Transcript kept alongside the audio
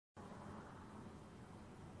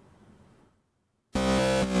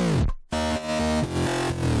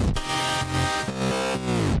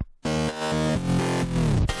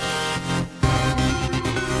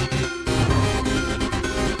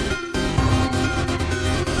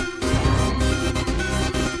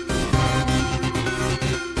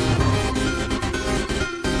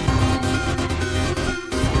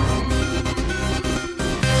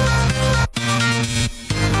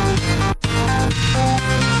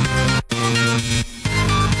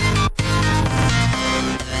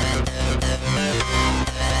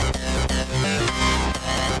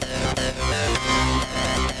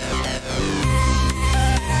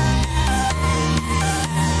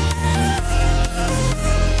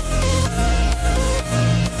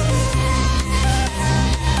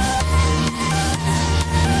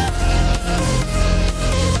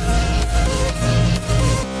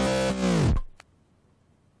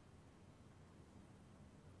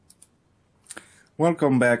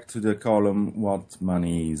Welcome back to the column What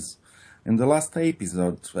Money Is. In the last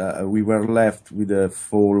episode, we were left with the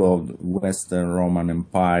fall of the Western Roman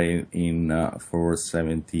Empire in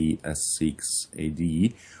 476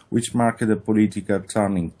 AD, which marked a political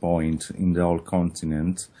turning point in the whole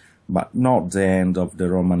continent, but not the end of the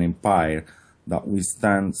Roman Empire, that we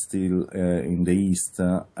stand still in the East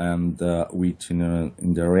and which in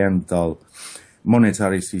the Oriental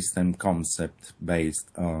monetary system concept based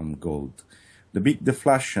on gold. The big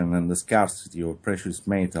deflation and the scarcity of precious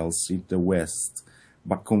metals hit the West,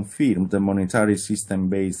 but confirmed the monetary system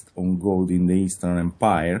based on gold in the Eastern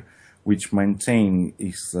Empire, which maintained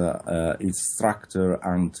its structure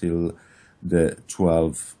until the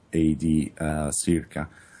 12 AD circa.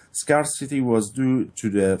 Scarcity was due to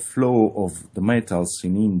the flow of the metals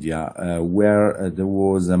in India, where there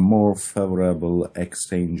was a more favorable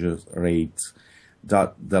exchange rate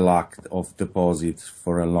than the lack of deposit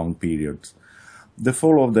for a long period. The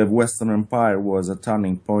fall of the Western Empire was a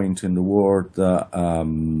turning point in the world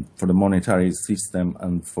for the monetary system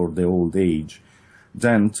and for the Old Age,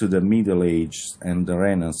 then to the Middle Age and the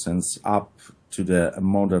Renaissance, up to the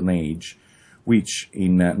Modern Age, which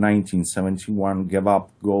in 1971 gave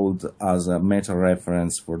up gold as a meta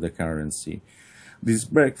reference for the currency. This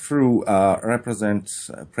breakthrough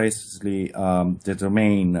represents precisely the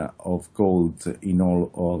domain of gold in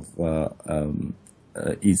all of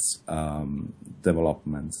its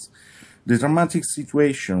developments. The dramatic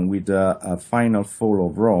situation with the final fall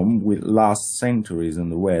of Rome will last centuries in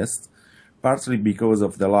the West, partly because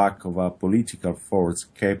of the lack of a political force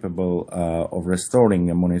capable of restoring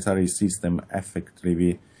a monetary system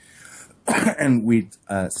effectively and with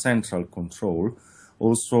central control,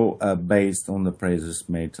 also based on the precious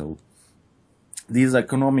metal. This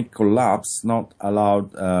economic collapse not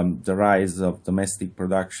allowed the rise of domestic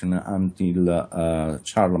production until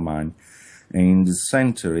Charlemagne. In the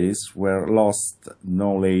centuries where lost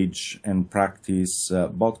knowledge and practice,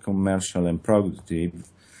 both commercial and productive,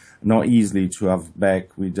 not easily to have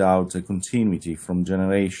back without a continuity from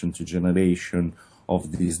generation to generation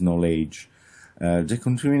of this knowledge. The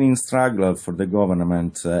continuing struggle for the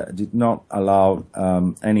government did not allow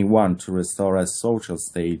anyone to restore a social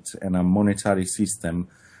state and a monetary system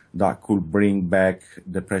that could bring back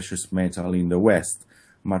the precious metal in the West,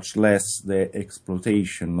 much less the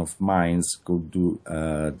exploitation of mines could do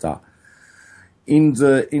that. In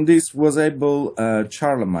this was able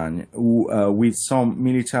Charlemagne, who, with some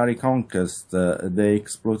military conquest, the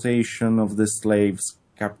exploitation of the slaves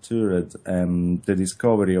captured and the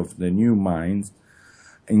discovery of the new mines,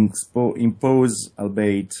 impose,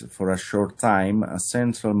 albeit for a short time, a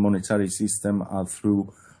central monetary system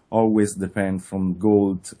through always depend from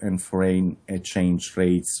gold and foreign exchange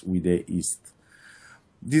rates with the East.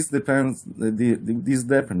 This dependence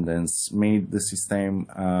made the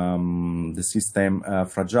system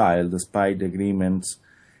fragile, despite the agreements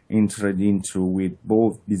entered into with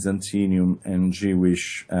both Byzantine and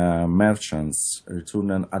Jewish merchants,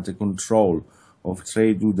 returning at the control of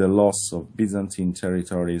trade with the loss of Byzantine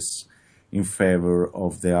territories in favor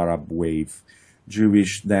of the Arab wave.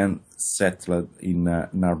 Jewish then settled in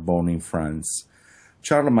Narbonne in France.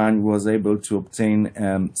 Charlemagne was able to obtain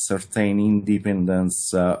certain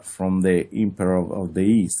independence from the Emperor of the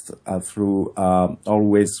East through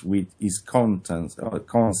always with his consent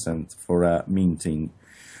for minting.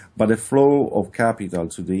 But the flow of capital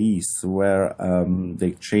to the East, where the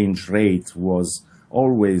exchange rate was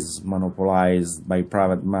always monopolized by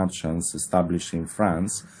private merchants established in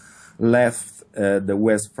France, left the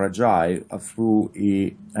West fragile through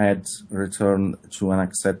he had returned to an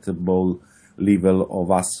acceptable level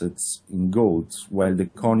of assets in gold, while the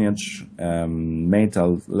coinage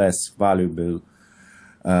metal less valuable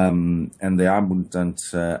and the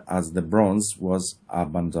abundant as the bronze was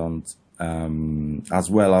abandoned, as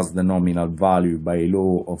well as the nominal value by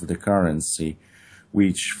law of the currency,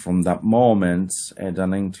 which from that moment had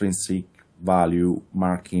an intrinsic value,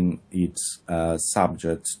 marking it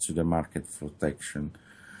subject to the market protection.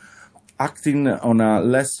 Acting on a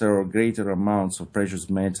lesser or greater amounts of precious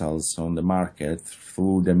metals on the market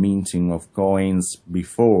through the minting of coins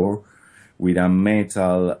before with a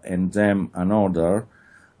metal and then another,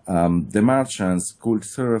 the merchants could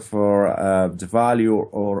therefore devalue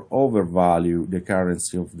or overvalue the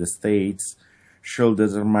currency of the states, should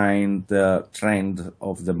determine the trend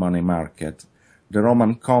of the money market. The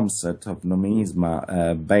Roman concept of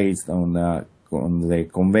numisma, based on the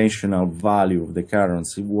conventional value of the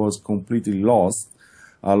currency, was completely lost,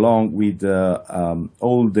 along with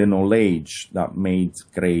all the knowledge that made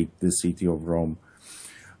great the city of Rome.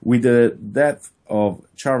 With the death of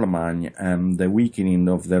Charlemagne and the weakening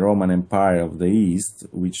of the Roman Empire of the East,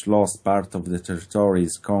 which lost part of the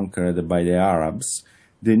territories conquered by the Arabs,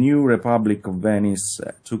 the new Republic of Venice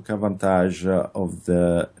took advantage of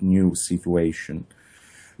the new situation.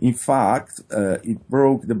 In fact, it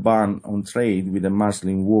broke the ban on trade with the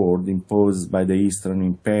Muslim world imposed by the Eastern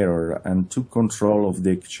Emperor and took control of the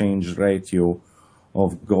exchange ratio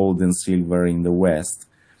of gold and silver in the West.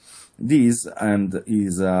 This and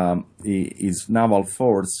his naval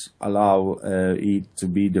force allow it to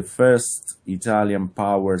be the first Italian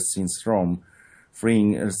power since Rome,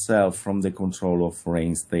 freeing herself from the control of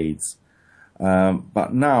foreign states.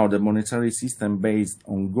 But now the monetary system based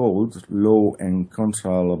on gold, low and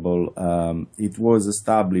controllable, it was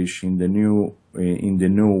established in the new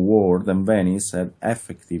world, and Venice had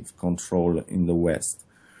effective control in the West.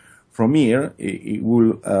 From here, it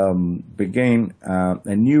will begin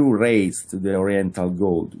a new race to the Oriental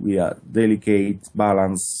gold. A delicate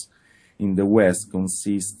balance in the West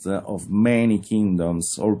consists of many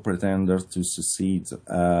kingdoms, all pretenders to succeed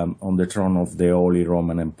on the throne of the Holy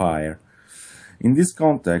Roman Empire. In this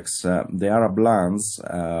context, the Arab lands,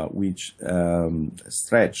 which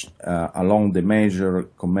stretched along the major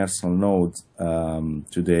commercial nodes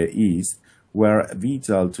to the east, were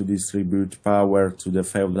vital to distribute power to the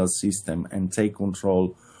feudal system and take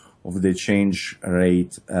control of the exchange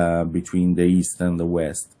rate between the East and the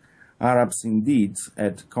West. Arabs indeed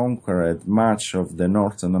had conquered much of the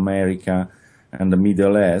Northern America and the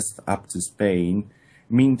Middle East up to Spain,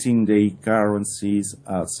 minting their currencies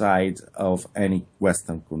outside of any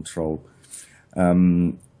Western control.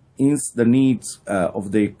 Hence the need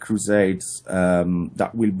of the Crusades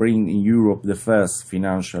that will bring in Europe the first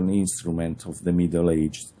financial instrument of the Middle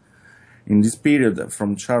Ages. In this period,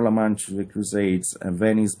 from Charlemagne to the Crusades,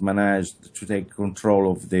 Venice managed to take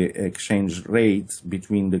control of the exchange rate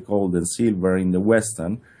between the gold and silver in the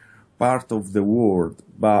western part of the world,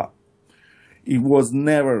 but it was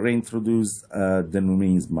never reintroduced the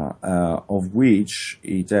numisma, of which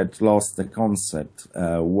it had lost the concept,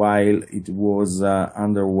 while it was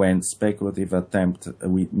underwent speculative attempt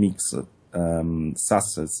with mixed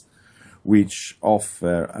success, which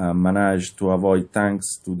offer managed to avoid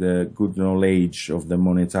thanks to the good knowledge of the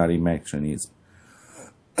monetary mechanism.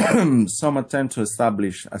 Some attempt to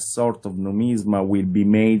establish a sort of numisma will be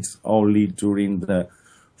made only during the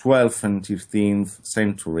 12th and 13th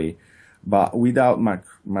century, but without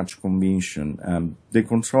much conviction. The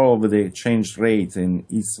control of the exchange rate and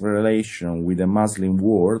its relation with the Muslim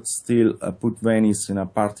world still put Venice in a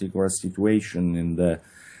particular situation in the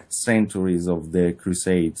centuries of the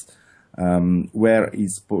Crusades, where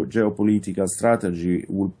its geopolitical strategy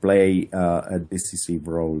would play a decisive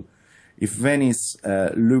role. If Venice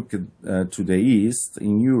looked to the east,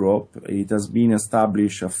 in Europe, it has been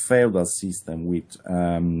established a feudal system with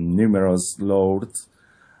numerous lords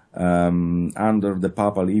under the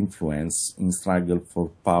papal influence in struggle for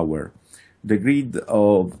power. The greed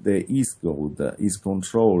of the East gold, its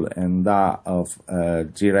control, and that of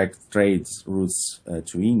direct trade routes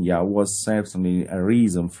to India was certainly a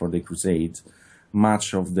reason for the Crusades,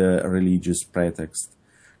 much of the religious pretext.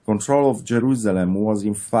 Control of Jerusalem was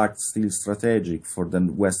in fact still strategic for the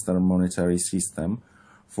Western monetary system,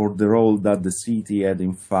 for the role that the city had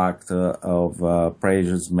in fact of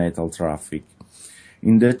precious metal traffic.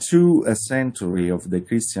 In the 2nd century of the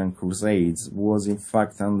Christian Crusades was in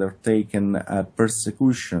fact undertaken a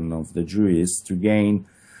persecution of the Jews to gain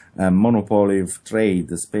a monopoly of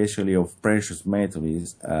trade, especially of precious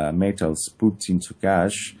metals put into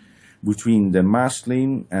cash between the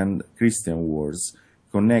Muslim and Christian wars,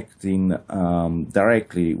 connecting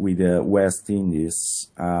directly with the West Indies,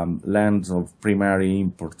 lands of primary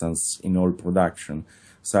importance in oil production,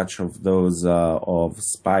 such as those of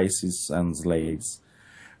spices and slaves.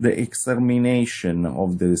 The extermination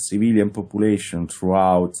of the civilian population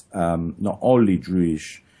throughout, not only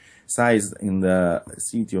Jewish, sites in the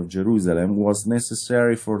city of Jerusalem was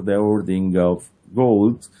necessary for the hoarding of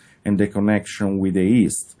gold and the connection with the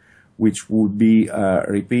East, which would be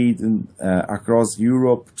repeated across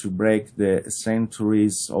Europe to break the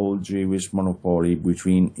centuries-old Jewish monopoly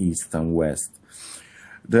between East and West.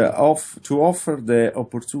 To offer the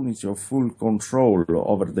opportunity of full control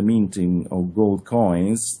over the minting of gold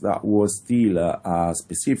coins, that was still a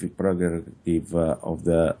specific prerogative of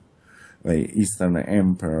the Eastern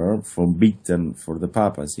Emperor, forbidden for the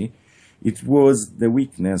papacy. It was the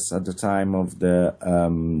weakness at the time of the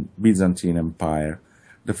Byzantine Empire.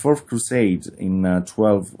 The Fourth Crusade in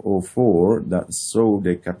 1204 that saw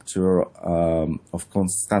the capture of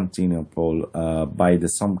Constantinople by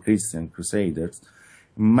some Christian crusaders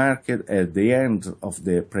marked at the end of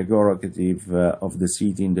the prerogative of the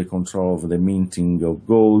city in the control of the minting of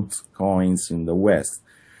gold coins in the West.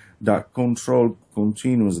 That control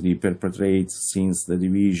continuously perpetrates since the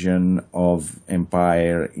division of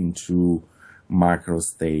empire into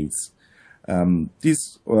macro-states.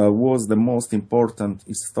 This was the most important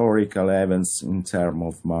historical events in terms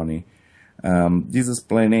of money. This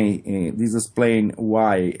explains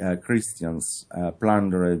why Christians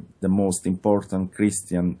plundered the most important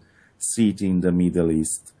Christian city in the Middle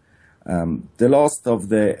East. The loss of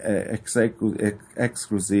the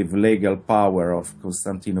exclusive legal power of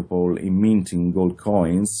Constantinople in minting gold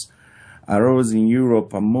coins arose in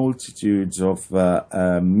Europe a multitude of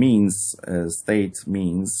state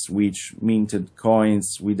means, which minted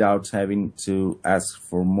coins without having to ask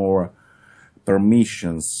for more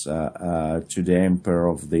permissions to the Emperor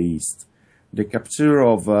of the East. The capture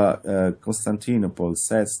of Constantinople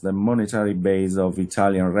sets the monetary base of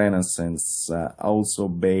Italian Renaissance, also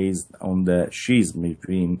based on the schism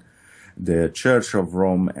between the Church of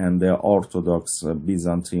Rome and the Orthodox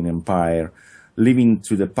Byzantine Empire, leaving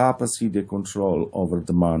to the papacy the control over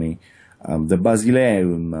the money. The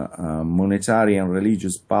Basileum, monetary and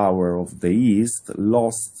religious power of the East,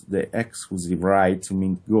 lost the exclusive right to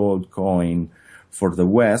mint gold coin for the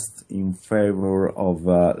West in favor of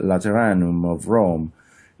Lateranum of Rome,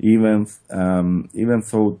 even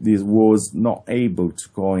though this was not able to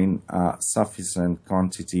coin a sufficient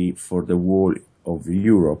quantity for the whole of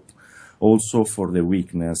Europe, also for the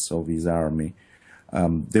weakness of his army.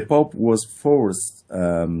 The Pope was forced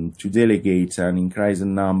to delegate an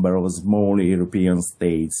increasing number of small European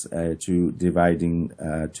states to divide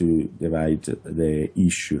the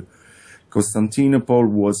issue. Constantinople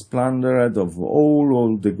was plundered of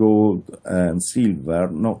all the gold and silver,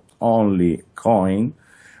 not only coin,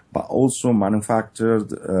 but also manufactured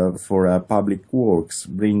for public works,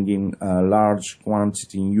 bringing a large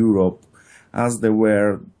quantity in Europe, as they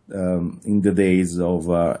were in the days of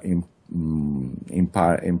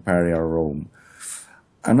Imperial Rome.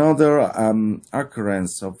 Another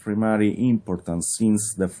occurrence of primary importance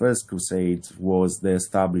since the First Crusade was the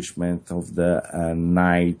establishment of the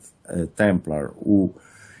Knights Templar, who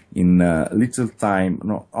in little time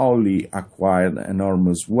not only acquired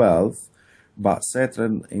enormous wealth, but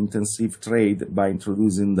settled intensive trade by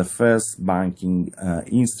introducing the first banking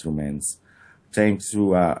instruments, thanks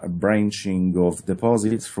to a branching of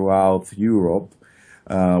deposits throughout Europe,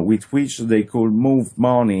 with which they could move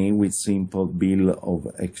money with simple bill of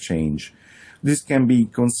exchange. This can be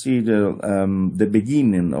considered the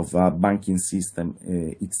beginning of a banking system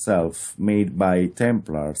itself, made by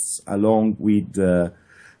Templars, along with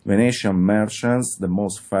Venetian merchants, the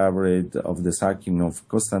most favored of the sacking of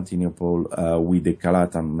Constantinople with the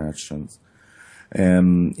Calatan merchants,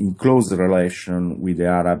 in close relation with the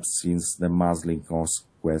Arabs since the Muslim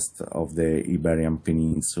conquest of the Iberian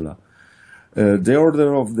Peninsula. The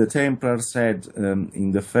Order of the Templars had,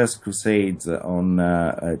 in the First Crusade on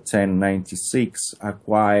 1096,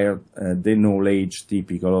 acquired the knowledge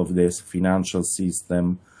typical of this financial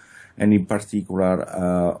system, and in particular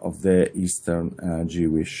of the Eastern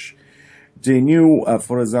Jewish. They knew,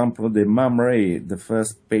 for example, the mamre, the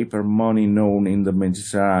first paper money known in the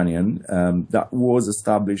Mediterranean, that was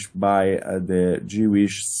established by the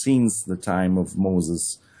Jewish since the time of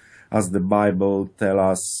Moses, as the Bible tells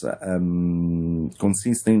us,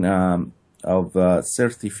 consisting of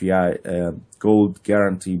certified gold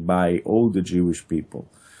guaranteed by all the Jewish people.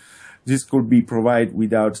 This could be provided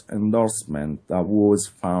without endorsement that was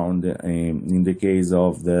found in the case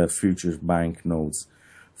of the future banknotes.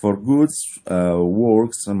 For goods,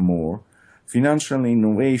 works, and more, financial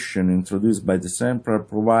innovation introduced by the Templar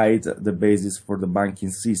provide the basis for the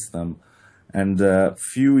banking system, and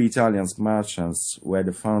few Italian merchants who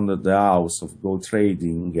had founded the house of gold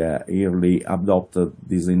trading early adopted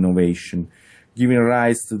this innovation, giving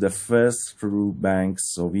rise to the first true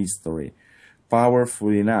banks of history, powerful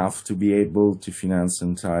enough to be able to finance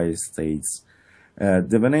entire states.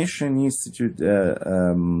 The Venetian institute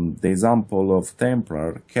the example of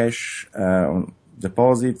Templar cash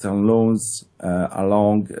deposit and loans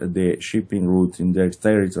along the shipping route in their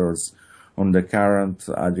territories on the current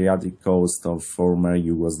Adriatic coast of former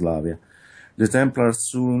Yugoslavia. The Templars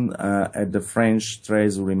soon had the French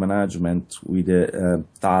treasury management with the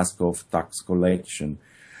task of tax collection.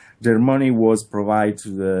 Their money was provided to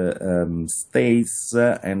the states,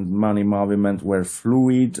 and money movement were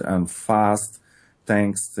fluid and fast,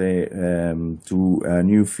 thanks to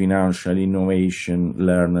new financial innovation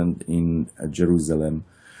learned in Jerusalem.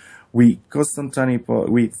 With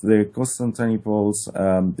the Constantinople's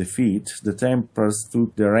defeat, the Templars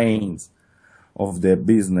took the reins of the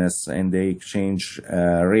business and the exchange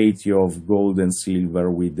ratio of gold and silver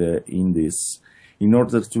with the Indies, in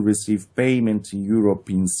order to receive payment in Europe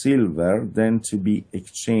in silver, then to be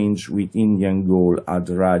exchanged with Indian gold at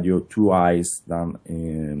the ratio twice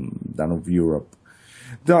than of Europe.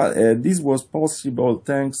 This was possible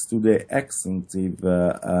thanks to the extensive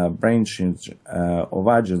branching of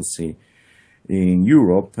agency in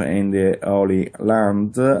Europe and the Holy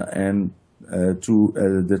Land, and to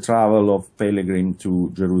the travel of pilgrim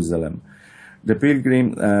to Jerusalem. The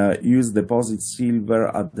pilgrim used deposit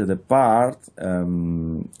silver at the depart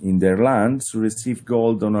in their land to receive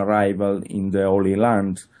gold on arrival in the Holy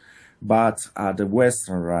Land, but at the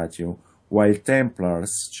western ratio, while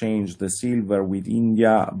Templars changed the silver with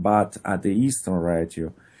India, but at the eastern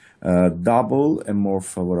ratio, double and more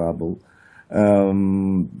favorable.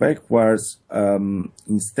 Backwards,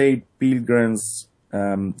 instead, pilgrims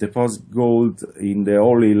deposit gold in the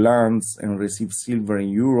Holy Lands and receive silver in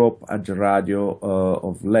Europe at the ratio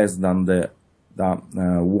of less than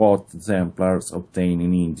what the Templars obtained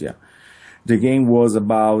in India. The gain was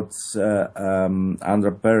about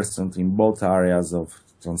 100% in both areas of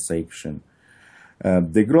transaction.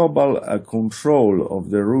 The global control of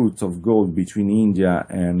the route of gold between India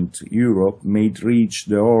and Europe made reach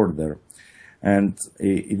the order, and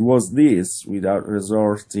it was this, without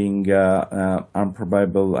resorting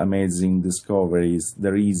improbable, amazing discoveries,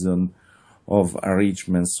 the reason of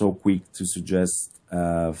enrichment so quick to suggest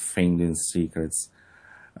finding secrets.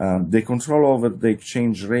 The control over the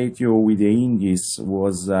exchange ratio with the Indies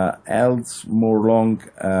was held more long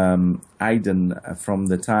hidden from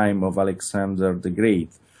the time of Alexander the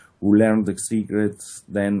Great, who learned the secret,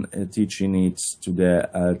 then teaching it to the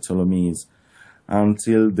Ptolemies,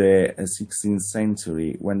 until the 16th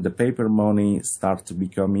century, when the paper money started to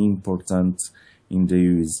become important in the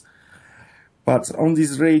use. But on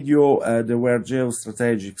this radio, there were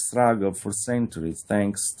geostrategic struggle for centuries,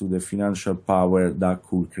 thanks to the financial power that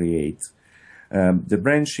could create. The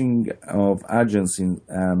branching of agencies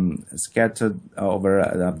scattered over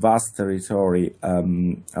a vast territory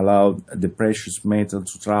allowed the precious metal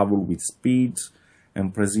to travel with speed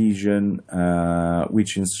and precision,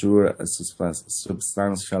 which ensure a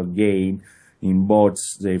substantial gain in both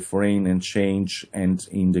the foreign exchange and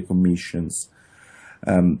in the commissions.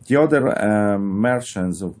 The other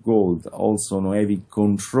merchants of gold, also having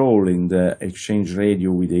control in the exchange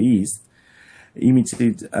ratio with the East,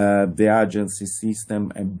 imitated the agency system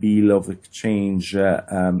and bill of exchange,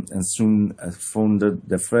 and soon founded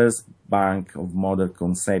the first bank of modern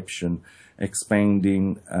conception,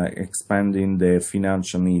 expanding the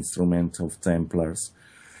financial instrument of Templars.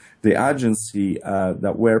 The agency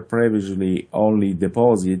that were previously only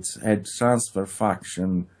deposits had transfer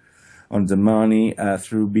function on the money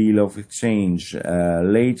through bill of exchange.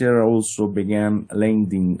 Later also began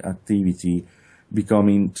lending activity,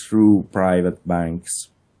 becoming true private banks.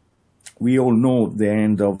 We all know the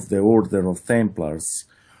end of the Order of Templars,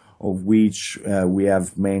 of which we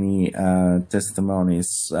have many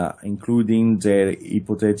testimonies, including their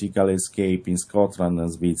hypothetical escape in Scotland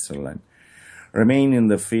and Switzerland. Remaining in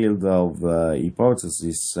the field of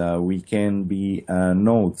hypothesis, we can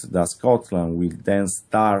note that Scotland will then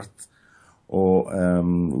start, or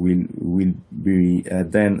will be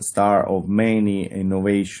then start of many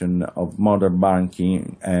innovation of modern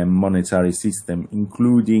banking and monetary system,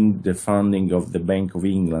 including the founding of the Bank of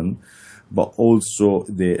England, but also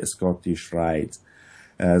the Scottish Rite.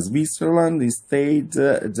 Switzerland instead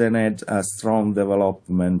then had a strong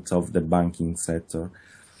development of the banking sector.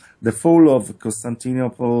 The fall of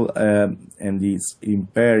Constantinople and its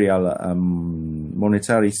imperial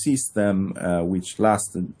monetary system, which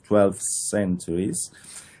lasted 12 centuries,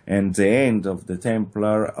 and the end of the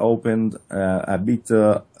Templar opened a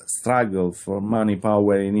bitter struggle for money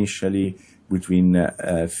power, initially between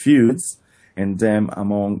feuds, and then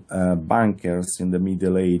among bankers in the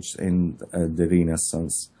Middle Age and the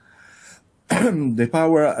Renaissance. The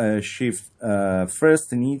power shift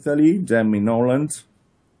first in Italy, then in Holland,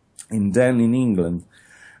 and then in England,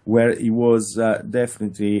 where it was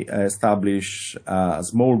definitely established a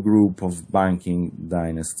small group of banking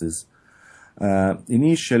dynasties.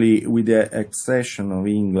 Initially, with the accession of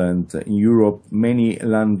England in Europe, many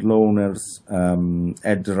landowners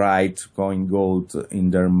had the right to coin gold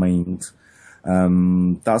in their mint,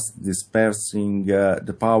 thus dispersing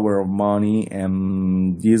the power of money,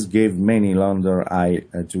 and this gave many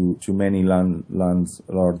to many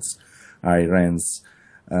landlords high rents.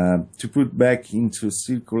 To put back into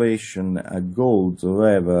circulation gold,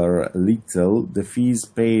 however little, the fees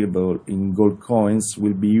payable in gold coins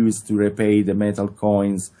will be used to repay the metal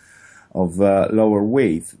coins of lower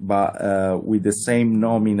weight, but with the same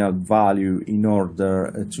nominal value in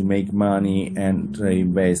order to make money and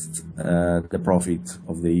reinvest the profit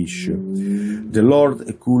of the issue. The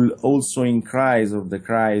Lord could also increase or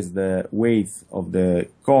decrease the weight of the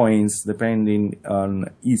coins depending on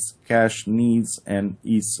his cash needs and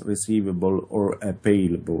his receivable or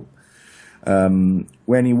payable.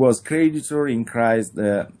 When he was creditor, he increased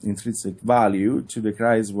the intrinsic value to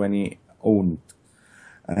decrease when he owned.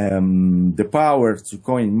 The power to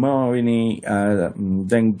coin money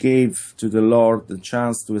then gave to the Lord the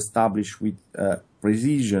chance to establish with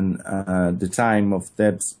precision the time of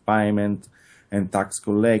debt payment and tax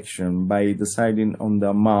collection by deciding on the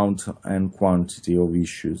amount and quantity of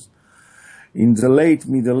issues. In the late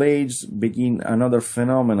Middle Ages began another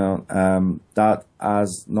phenomenon that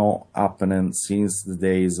has not happened since the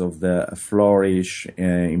days of the flourish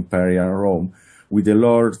imperial Rome, with the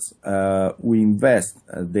lords who invest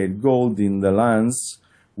their gold in the lands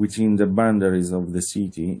within the boundaries of the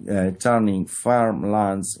city, turning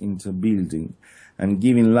farmlands into building and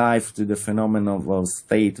giving life to the phenomenon of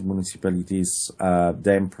state municipalities,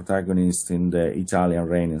 then protagonists in the Italian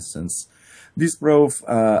Renaissance. This brought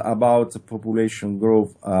about population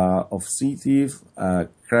growth of cities,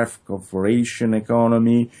 craft corporation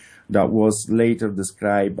economy that was later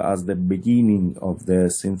described as the beginning of the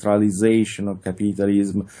centralization of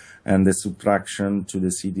capitalism and the subtraction to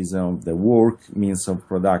the citizen of the work, means of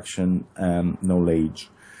production, and knowledge.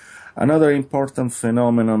 Another important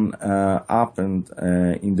phenomenon happened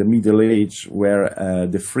in the Middle Age were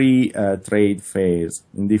the free trade fairs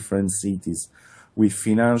in different cities, with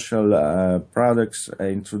financial products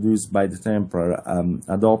introduced by the emperor,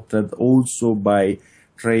 adopted also by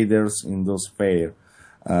traders in those fairs,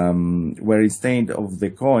 where instead of the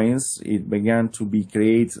coins, it began to be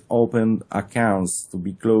create open accounts to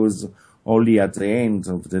be closed only at the end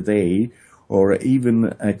of the day, or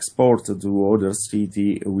even exported to other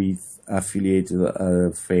cities with affiliated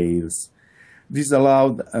fairs. This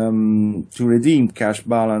allowed to redeem cash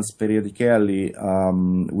balance periodically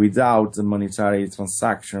without a monetary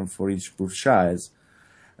transaction for each purchase,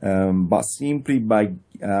 but simply by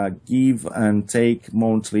give and take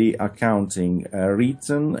monthly accounting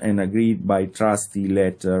written and agreed by trustee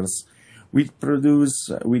letters, which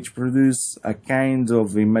produce a kind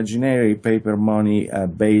of imaginary paper money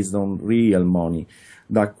based on real money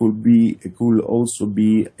that could also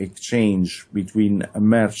be exchanged between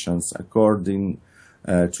merchants according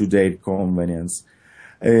to their convenience.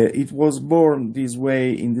 It was born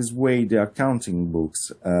in this way the accounting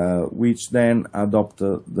books, which then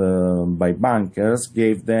adopted by bankers,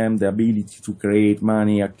 gave them the ability to create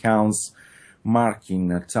money accounts,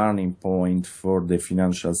 marking a turning point for the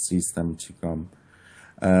financial system to come.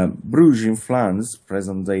 Bruges in France,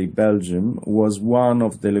 present-day Belgium, was one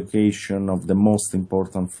of the locations of the most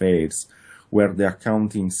important fairs, where the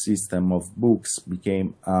accounting system of books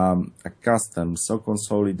became a custom so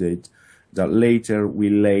consolidated that later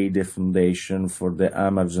will lay the foundation for the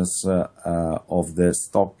emergence of the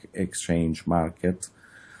stock exchange market.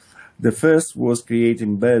 The first was created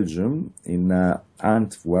in Belgium, in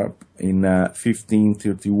Antwerp, in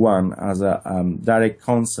 1531 as a direct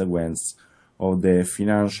consequence of the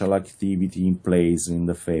financial activity in place in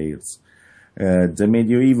the fairs. The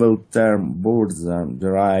medieval term borsa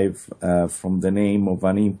derived from the name of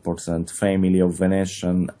an important family of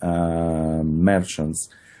Venetian merchants,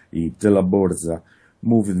 della Borsa,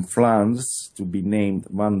 moved in Flanders to be named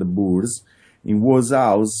Van de Boers, in whose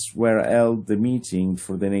house were held the meeting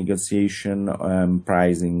for the negotiation and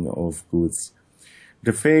pricing of goods.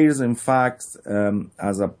 The fairs, in fact,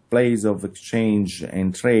 as a place of exchange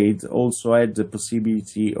and trade, also had the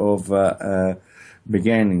possibility of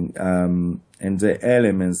beginning, and the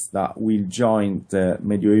elements that will join the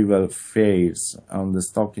medieval fairs on the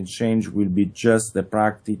stock exchange will be just the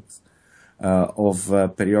practice of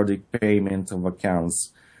periodic payment of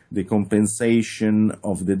accounts, the compensation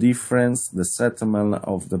of the difference, the settlement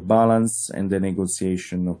of the balance, and the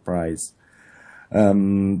negotiation of price.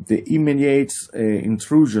 The immediate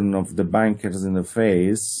intrusion of the bankers in the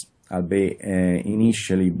fairs, albeit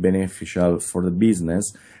initially beneficial for the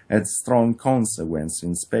business, had strong consequence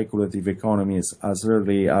in speculative economies as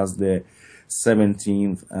early as the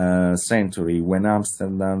 17th century, when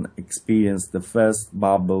Amsterdam experienced the first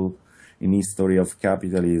bubble in history of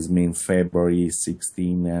capitalism in February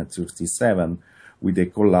 1637, with the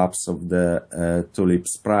collapse of the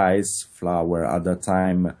tulips price, flower at that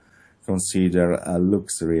time considered a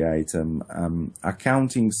luxury item.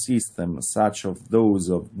 Accounting systems such as those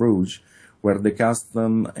of Bruges were the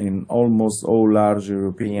custom in almost all large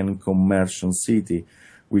European commercial cities,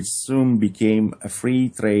 which soon became a free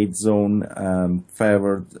trade zone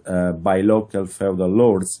favored by local feudal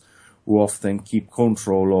lords who often keep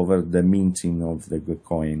control over the minting of the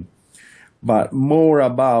coin. But more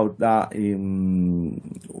about that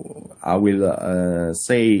I will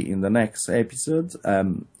say in the next episode.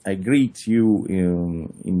 I greet you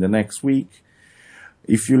in the next week.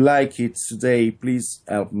 If you like it today, please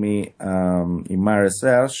help me in my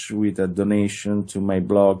research with a donation to my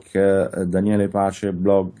blog, Daniele Pace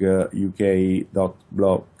blog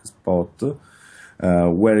uk.blogspot,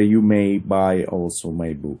 where you may buy also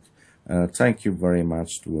my book. Thank you very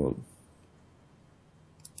much to all.